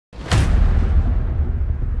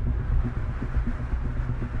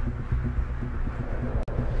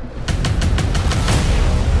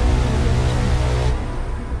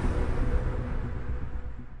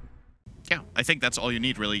I think that's all you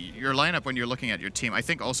need, really. Your lineup when you're looking at your team. I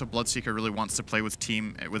think also Bloodseeker really wants to play with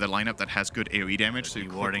a lineup that has good AoE damage. So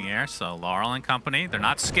warding air, so Laurel and company, they're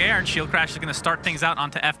not scared. Shield Crash is going to start things out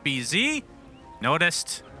onto FBZ.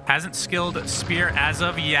 Noticed, hasn't skilled Spear as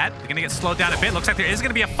of yet. They're going to get slowed down a bit. Looks like there is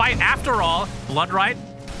going to be a fight after all. Bloodright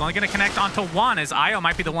only going to connect onto one, as Io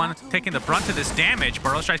might be the one taking the brunt of this damage.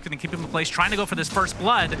 Burrow Strike's going to keep him in place, trying to go for this first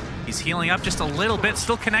blood. He's healing up just a little bit,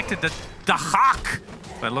 still connected to the Hawk.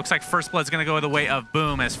 But it looks like first blood's going to go the way of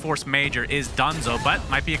Boom, as Force Major is donezo. But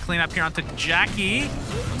might be a cleanup here onto Jackie.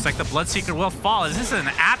 Looks like the Bloodseeker will fall, as this is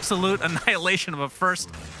an absolute annihilation of a first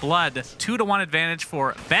blood. 2-to-1 advantage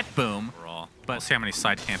for Bet Boom. But we'll see how many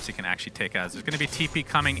side camps he can actually take out. There's going to be TP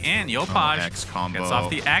coming in. Yopaj gets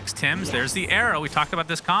off the X. Tims, there's the arrow. We talked about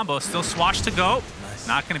this combo. Still Swash to go.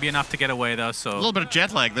 Not going to be enough to get away, though. So a little bit of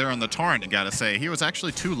jet lag there on the Torrent, I got to say. He was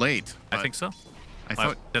actually too late. I think so. I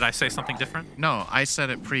thought, did I say something different? No, I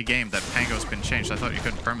said it pre-game that Pango's been changed. I thought you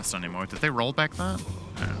couldn't permist anymore. Did they roll back that?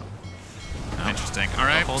 I don't know. No. Interesting. All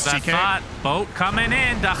right, hold that thought. Boat coming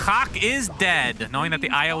in. The Hawk is dead. Knowing that the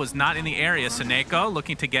IO was not in the area, Seneko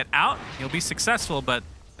looking to get out. He'll be successful, but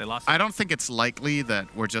they lost. I don't think it's likely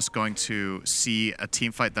that we're just going to see a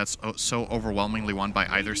team fight that's so overwhelmingly won by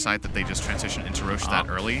either side that they just transition into Roche that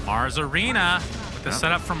early. Mars Arena with the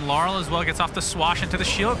setup from Laurel as well. Gets off the Swash into the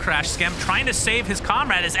Shield Crash. Scam trying to save his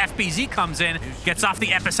comrade as FBZ comes in. Gets off the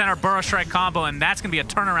Epicenter Burrow Strike combo, and that's going to be a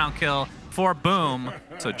turnaround kill for Boom.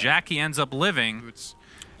 So Jackie ends up living.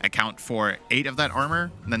 Account for 8 of that armor,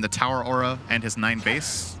 and then the Tower Aura and his 9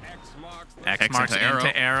 base. X marks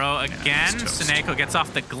into arrow again. Yeah, Seneko gets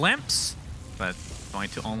off the glimpse, but going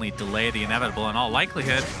to only delay the inevitable in all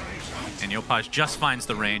likelihood. And Yopaj just finds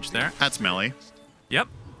the range there. That's melee. Yep,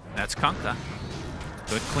 that's Kunkka.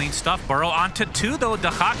 Good clean stuff. Burrow onto 2 though.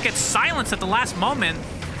 The Hawk gets silenced at the last moment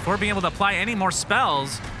before being able to apply any more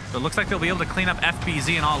spells. But it looks like they'll be able to clean up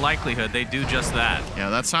FBZ in all likelihood. They do just that. Yeah,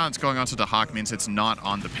 that silence going on to the Hawk means it's not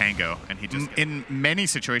on the Pango. And he just, in many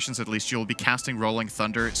situations at least, you'll be casting Rolling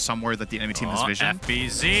Thunder somewhere that the enemy team has vision.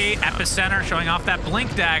 FBZ, Epicenter showing off that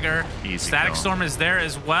Blink Dagger. Easy Static Storm is there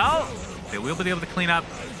as well. They will be able to clean up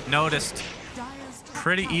Noticed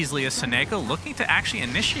pretty easily as Seneko looking to actually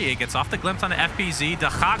initiate. Gets off the glimpse on the FBZ. The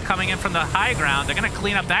Hawk coming in from the high ground. They're going to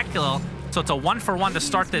clean up that kill. So it's a 1-for-1 to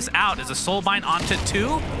start this out. As a Soulbind onto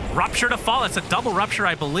 2. Rupture to fall. It's a double Rupture,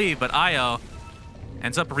 I believe, but Io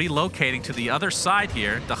ends up relocating to the other side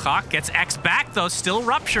here. The Hawk gets X back, though, still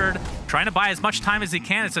ruptured. Trying to buy as much time as he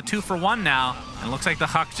can. It's a 2-for-1 now. And it looks like the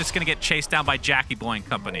Hawk's just going to get chased down by Jackie Boy and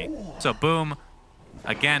company. So Boom,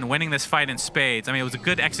 again, winning this fight in spades. I mean, it was a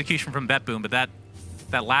good execution from Bet Boom, but that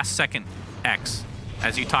last second X,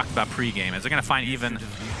 as you talked about pregame, as they're going to find even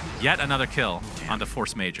yet another kill on the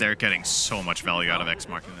Force Major. They're getting so much value out of X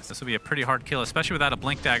marking this. This will be a pretty hard kill, especially without a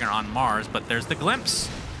Blink Dagger on Mars, but there's the glimpse,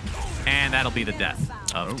 and that'll be the death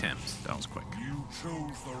of Tims. That was quick.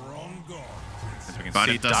 As we can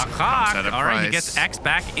see, Doc Hawk, all right, he gets X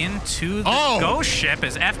back into the Ghost Ship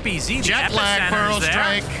as FBZ, the Epicenter is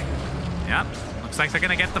there. Yep. Looks like they're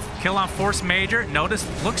going to get the kill on Force Major. Notice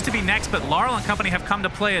looks to be next, but Laurel and company have come to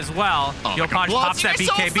play as well. Yopaj pops that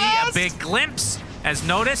BKB, a big glimpse. As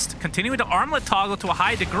Noticed, continuing to armlet toggle to a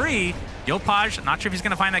high degree. Yopaj, not sure if he's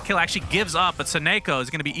going to find that kill, actually gives up, but Seneko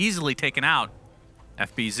is going to be easily taken out.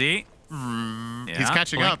 FBZ. Yeah, he's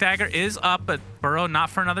catching up. Blink Dagger is up, but Burrow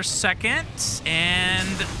not for another second. And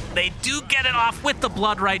they do get it off with the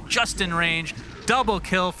Bloodright just in range. Double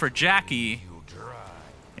kill for Jackie.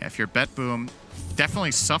 Yeah, if you're Bet Boom,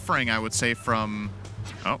 definitely suffering, I would say, from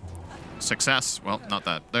success. Well, not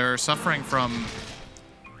that. They're suffering from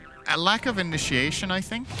a lack of initiation, I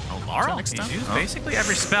think. Laurel, he's used basically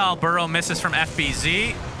every spell. Burrow misses from FBZ.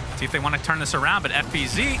 See if they want to turn this around, but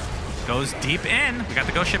FBZ goes deep in. We got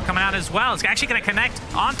the Ghost Ship coming out as well. It's actually going to connect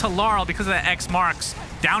onto Laurel because of that X marks.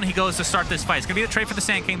 Down he goes to start this fight. It's going to be the trade for the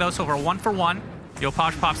Sand King, though, so over 1-for-1.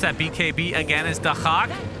 Yopaj pops that BKB again as the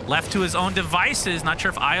Hawk left to his own devices. Not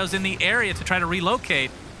sure if Io's in the area to try to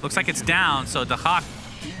relocate. Looks like it's down, so the Hawk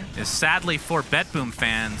is sadly for Bet Boom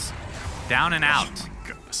fans down and out. Oh my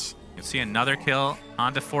goodness. You can see another kill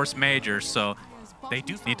onto Force Major, so they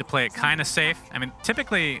do need to play it kind of safe. I mean,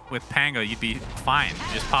 typically with Pango, you'd be fine.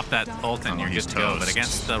 You just pop that ult and you're good to go. But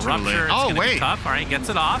against the Rupture, it's going to be tough. All right, gets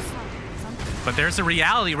it off. But there's a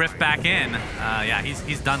reality rift back in. Yeah,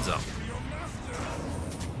 he's donezo.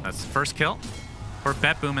 That's the first kill for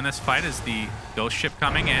Bet Boom in this fight as the Ghost Ship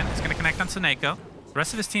coming in. It's going to connect on Seneko. The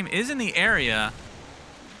rest of his team is in the area.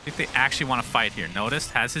 If they actually want to fight here. Noticed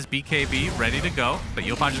has his BKB ready to go, but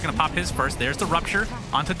Yopaj is going to pop his first. There's the Rupture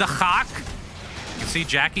onto the Hawk. You can see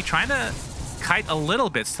Jackie trying to kite a little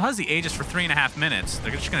bit. Still has the Aegis for 3.5 minutes.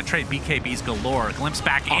 They're just going to trade BKBs galore. Glimpse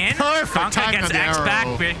back in. Perfect Conka gets X back.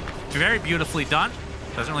 arrow. Very beautifully done.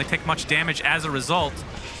 Doesn't really take much damage as a result.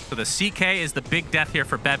 So the CK is the big death here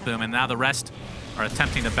for BetBoom, and now the rest are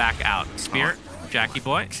attempting to back out. Spear, Jackie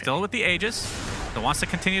Boy, still with the Aegis. So wants to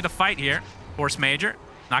continue to fight here. Force Major,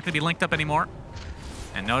 not going to be linked up anymore.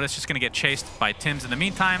 And Notice just going to get chased by Tims in the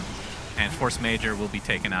meantime, and Force Major will be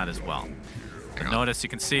taken out as well. Notice, you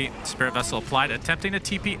can see Spirit Vessel applied, attempting to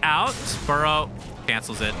TP out. Burrow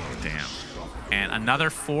cancels it. Damn. And another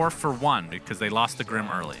 4 for 1 because they lost the Grim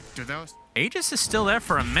early. Do those? Aegis is still there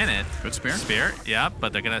for a minute. Good spear. Spear, yeah,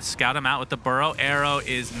 but they're going to scout him out with the Burrow. Arrow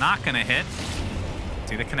is not going to hit.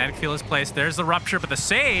 See, the kinetic field is placed. There's the Rupture, but the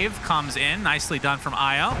save comes in. Nicely done from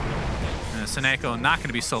Io. And Seneko not going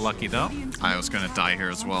to be so lucky, though. Io's going to die here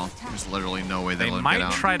as well. There's literally no way They they'll get might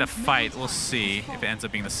out. try to fight. We'll see if it ends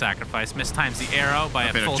up being the sacrifice. Mistimes the arrow by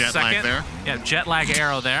a bit of full jet lag second. there. Yeah, jet lag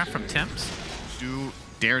arrow there from Tims. Do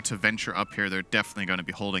dare to venture up here, they're definitely going to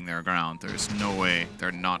be holding their ground. There's no way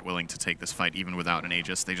they're not willing to take this fight even without an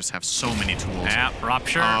Aegis. They just have so many tools. Yeah,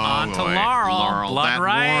 Rupture Oh, onto boy. Laurel. Blood that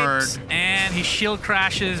right. ward. And he shield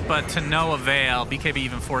crashes, but to no avail. BKB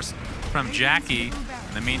even forced from Jackie.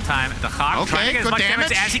 In the meantime, the Hawk trying to get as good much damage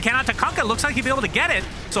damage. as he can onto Kunkka. Looks like he'll be able to get it.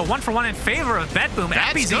 So 1 for 1 in favor of BetBoom.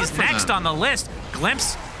 That's FBZ's good for next them. on the list.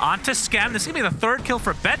 Glimpse onto Skem. This is going to be the 3rd kill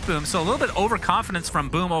for BetBoom, so a little bit overconfidence from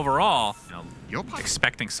Boom overall.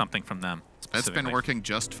 Expecting something from them. That's been working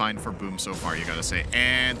just fine for Boom so far, you gotta say.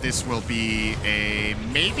 And this will be a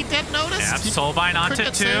maybe dead Notice? Yeah, Soulbind onto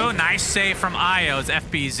Cricket 2. save. Nice save from Io's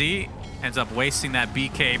FBZ. Ends up wasting that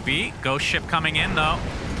BKB. Ghost Ship coming in, though.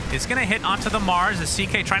 It's going to hit onto the Mars. The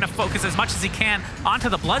CK trying to focus as much as he can onto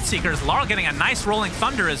the Bloodseekers. Laurel getting a nice rolling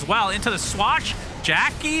thunder as well. Into the Swatch.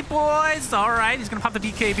 Jackie boys. All right, he's going to pop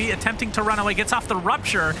the BKB, attempting to run away. Gets off the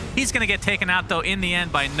Rupture. He's going to get taken out, though, in the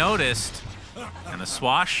end by Noticed. And the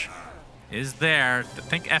Swash is there. I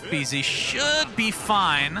think FBZ should be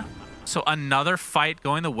fine. So another fight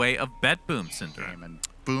going the way of BetBoom, Syndrome. And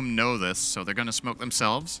Boom know this, so they're going to smoke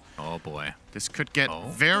themselves. Oh, boy. This could get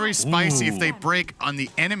very spicy if they Ooh. break on the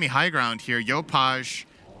enemy high ground here. Yopaj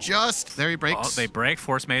just, there he breaks. Oh, they break.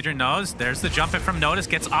 Force Major knows. There's the jump in from Notice.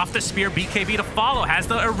 Gets off the spear. BKB to follow. Has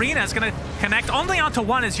the arena. Is going to connect only onto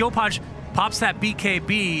 1 as Yopaj pops that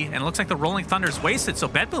BKB. And it looks like the Rolling Thunder is wasted. So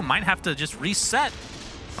BetBoom might have to just reset.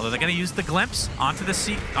 Although they're going to use the Glimpse onto the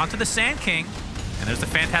Sand King. And there's the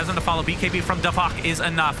Phantasm to follow. BKB from Dufok is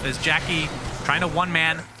enough as Jackie trying to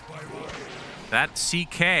one-man that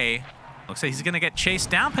CK. Looks like he's going to get chased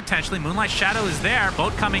down potentially. Moonlight Shadow is there.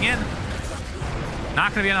 Boat coming in.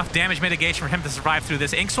 Not going to be enough damage mitigation for him to survive through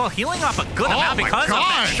this. Inkswell healing up a good amount because of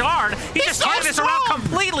that shard. He just turned this around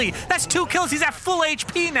completely. That's 2 kills. He's at full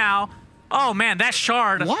HP now. Oh, man, that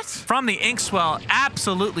shard from the Inkswell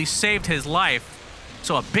absolutely saved his life.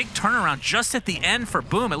 So a big turnaround just at the end for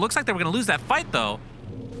Boom. It looks like they were going to lose that fight, though.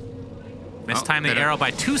 Mistime the arrow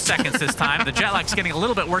by 2 seconds this time. The jet lag's getting a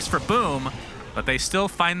little bit worse for Boom, but they still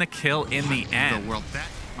find the kill in the end.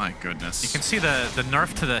 My goodness. You can see the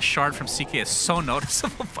nerf to the shard from CK is so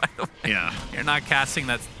noticeable, by the way. Yeah. You're not casting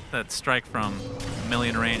that strike from a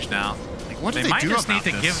million range now. What do they might do just need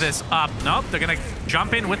about to give this up. Nope, they're going to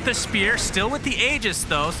jump in with the spear, still with the Aegis,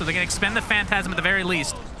 though, so they're going to expend the Phantasm at the very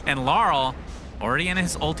least. And Laurel, already in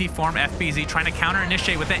his ulti form, FBZ, trying to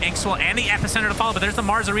counter-initiate with the Inkswell and the Epicenter to follow, but there's the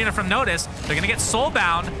Mars Arena from Notice. They're going to get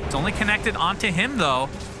Soulbound. It's only connected onto him, though.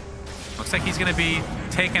 Looks like he's going to be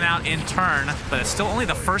taken out in turn, but it's still only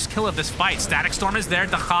the first kill of this fight. Static Storm is there.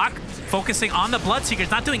 The Hawk focusing on the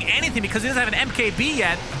Bloodseekers, not doing anything because he doesn't have an MKB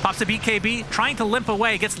yet. Pops a BKB, trying to limp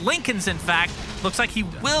away. Gets Lincoln's, in fact. Looks like he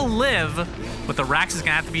will live, but the Rax is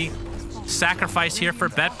going to have to be sacrificed here for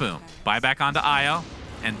BetBoom. Buyback onto Io,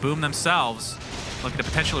 and Boom themselves looking to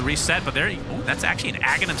potentially reset, but there, that's actually an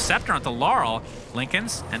Aghanim Scepter onto Laurel.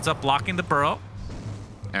 Lincoln's ends up blocking the Burrow.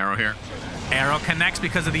 Arrow here. Arrow connects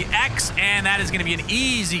because of the X, and that is going to be an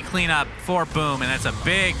easy cleanup for Boom, and that's a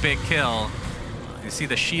big, big kill. You see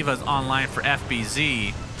the Shiva's online for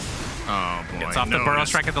FBZ. Oh, boy. Gets off the Burrow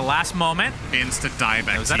strike at the last moment. Instant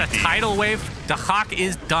dieback. Was that a tidal wave? The Hawk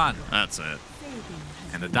is done. That's it.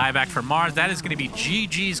 And the dieback for Mars, that is going to be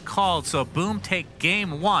GG's called, so Boom take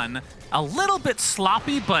game 1. A little bit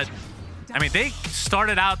sloppy, but, I mean, they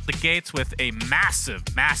started out the gates with a massive,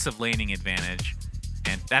 massive laning advantage.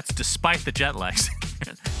 And that's despite the jet lags,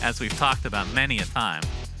 as we've talked about many a time.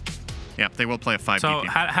 Yeah, they will play a 5 So BP.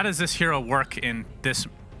 how does this hero work in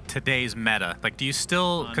today's meta? Like, do you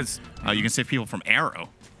still, because... you can save people from Arrow.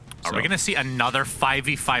 Are we going to see another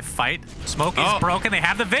 5v5 fight? Smoke is broken. They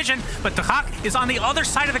have the vision, but Dahak is on the other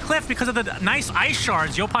side of the cliff because of the nice ice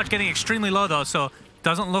shards. Yopaj getting extremely low, though, so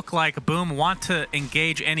doesn't look like Boom want to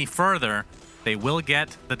engage any further. They will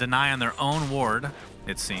get the deny on their own ward,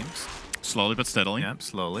 it seems. Slowly but steadily. Yep,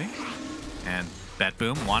 slowly. And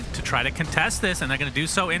BetBoom want to try to contest this, and they're going to do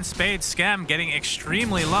so in spades. Skem getting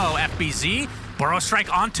extremely low. FBZ, Burrow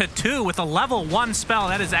Strike onto 2 with a level 1 spell.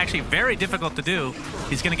 That is actually very difficult to do.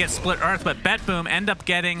 He's going to get Split Earth, but BetBoom end up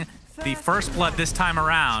getting the first blood this time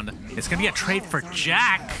around. It's going to be a trade for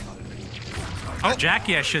Jack. Or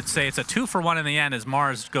Jackie, I should say. It's a 2-for-1 in the end as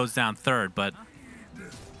Mars goes down third, but...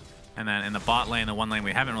 And then in the bot lane, the one lane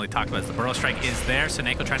we haven't really talked about is the Burrow Strike is there.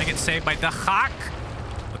 Seneko trying to get saved by Dahak.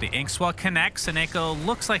 But the Inkswell connects. Seneko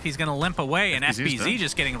looks like he's going to limp away, and FBZ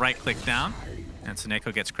just getting right-clicked down. And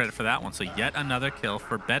Seneko gets credit for that one, so yet another kill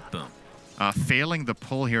for BetBoom. Failing the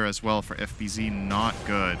pull here as well for FBZ, not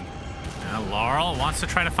good. Laurel wants to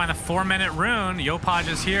try to find a 4-minute rune. Yopaj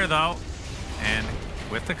is here, though. And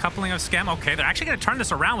with the coupling of Skem, okay, they're actually going to turn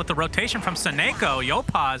this around with the rotation from Seneko.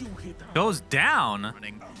 Yopaj goes down.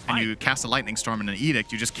 And you cast a Lightning Storm and an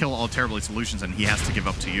Edict, you just kill all Terribly Solutions, and he has to give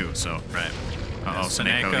up to you, so... Right. Uh-oh,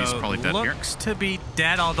 Seneko, he's probably dead here. Looks to be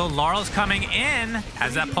dead, although Laurel's coming in.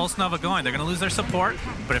 Has that Pulse Nova going. They're going to lose their support.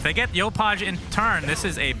 But if they get Yopaj in turn, this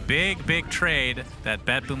is a big, big trade that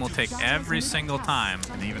BetBoom will take every single time.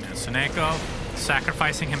 And even Seneko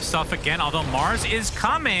sacrificing himself again, although Mars is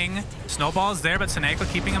coming. Snowball is there, but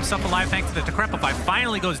Seneko keeping himself alive thanks to the Decrepify.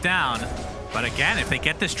 Finally goes down. But again, if they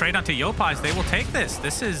get this trade onto Yopaj, they will take this.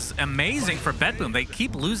 This is amazing for BetBoom. They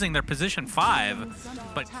keep losing their position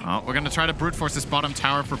 5. But we're going to try to brute force this bottom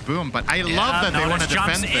tower for Boom, but I love that they want to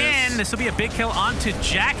defend this. This will be a big kill onto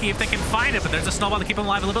Jackie if they can find it, but there's a snowball to keep him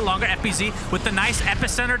alive a little bit longer. FBZ with the nice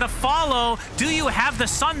epicenter to follow. Do you have the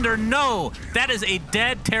Sunder? No. That is a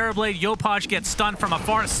dead Terrorblade. Yopaj gets stunned from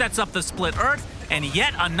afar, sets up the Split Earth, and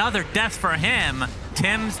yet another death for him.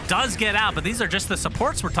 Tim's does get out, but these are just the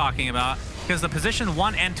supports we're talking about, because the position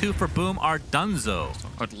 1 and 2 for Boom are donezo.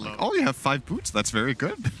 Oh, you have 5 boots. That's very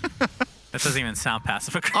good. That doesn't even sound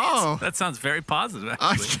passive aggressive. Oh. That sounds very positive,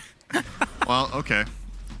 actually. Well, okay. All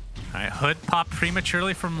right, Hood popped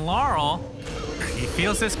prematurely from Laurel. He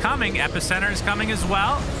feels this coming. Epicenter is coming as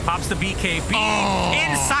well. Pops the BKB.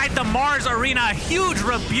 Inside the Mars arena. Huge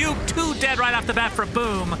rebuke. 2 dead right off the bat for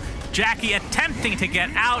Boom. Jackie attempting to get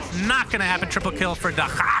out. Not going to happen. Triple kill for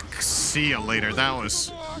Dahak. See you later. That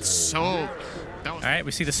was so... All right,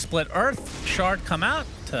 we see the Split Earth shard come out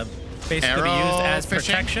to basically be used as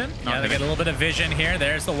protection. Yeah, they get a little bit of vision here.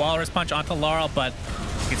 There's the Walrus Punch onto Laurel, but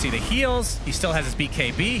you can see the heals. He still has his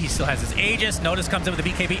BKB. He still has his Aegis. Notice comes in with the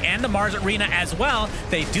BKB and the Mars Arena as well.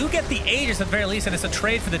 They do get the Aegis at the very least, and it's a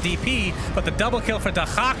trade for the DP, but the double kill for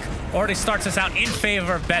Dahak already starts us out in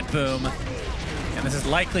favor of BetBoom. And this is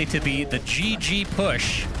likely to be the GG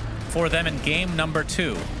push for them in game number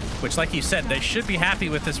 2, which, like you said, they should be happy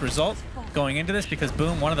with this result going into this, because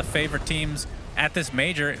Boom, one of the favorite teams at this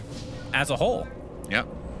major as a whole. Yep,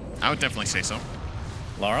 I would definitely say so.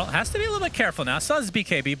 Laurel has to be a little bit careful now. Still has his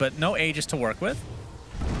BKB, but no Aegis to work with.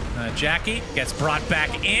 Jackie gets brought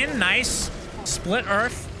back in. Nice. Split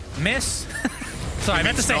Earth. Miss. Sorry, I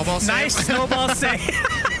meant to say nice snowball save.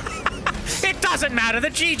 It doesn't matter. The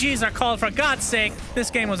GGs are called, for God's sake. This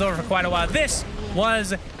game was over for quite a while. This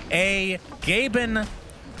was a Gaben,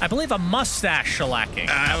 I believe, a mustache shellacking.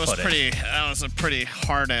 That was a pretty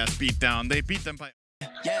hard-ass beatdown. They beat them by...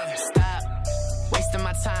 Yeah, stop wasting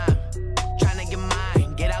my time. Trying to get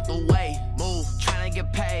mine, get out the way. Move, trying to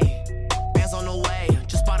get paid. Bands on the way,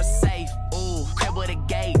 just bought a safe. Ooh, crib with a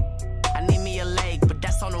gate. I need me a leg, but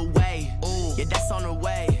that's on the way. Ooh, yeah, that's on the way.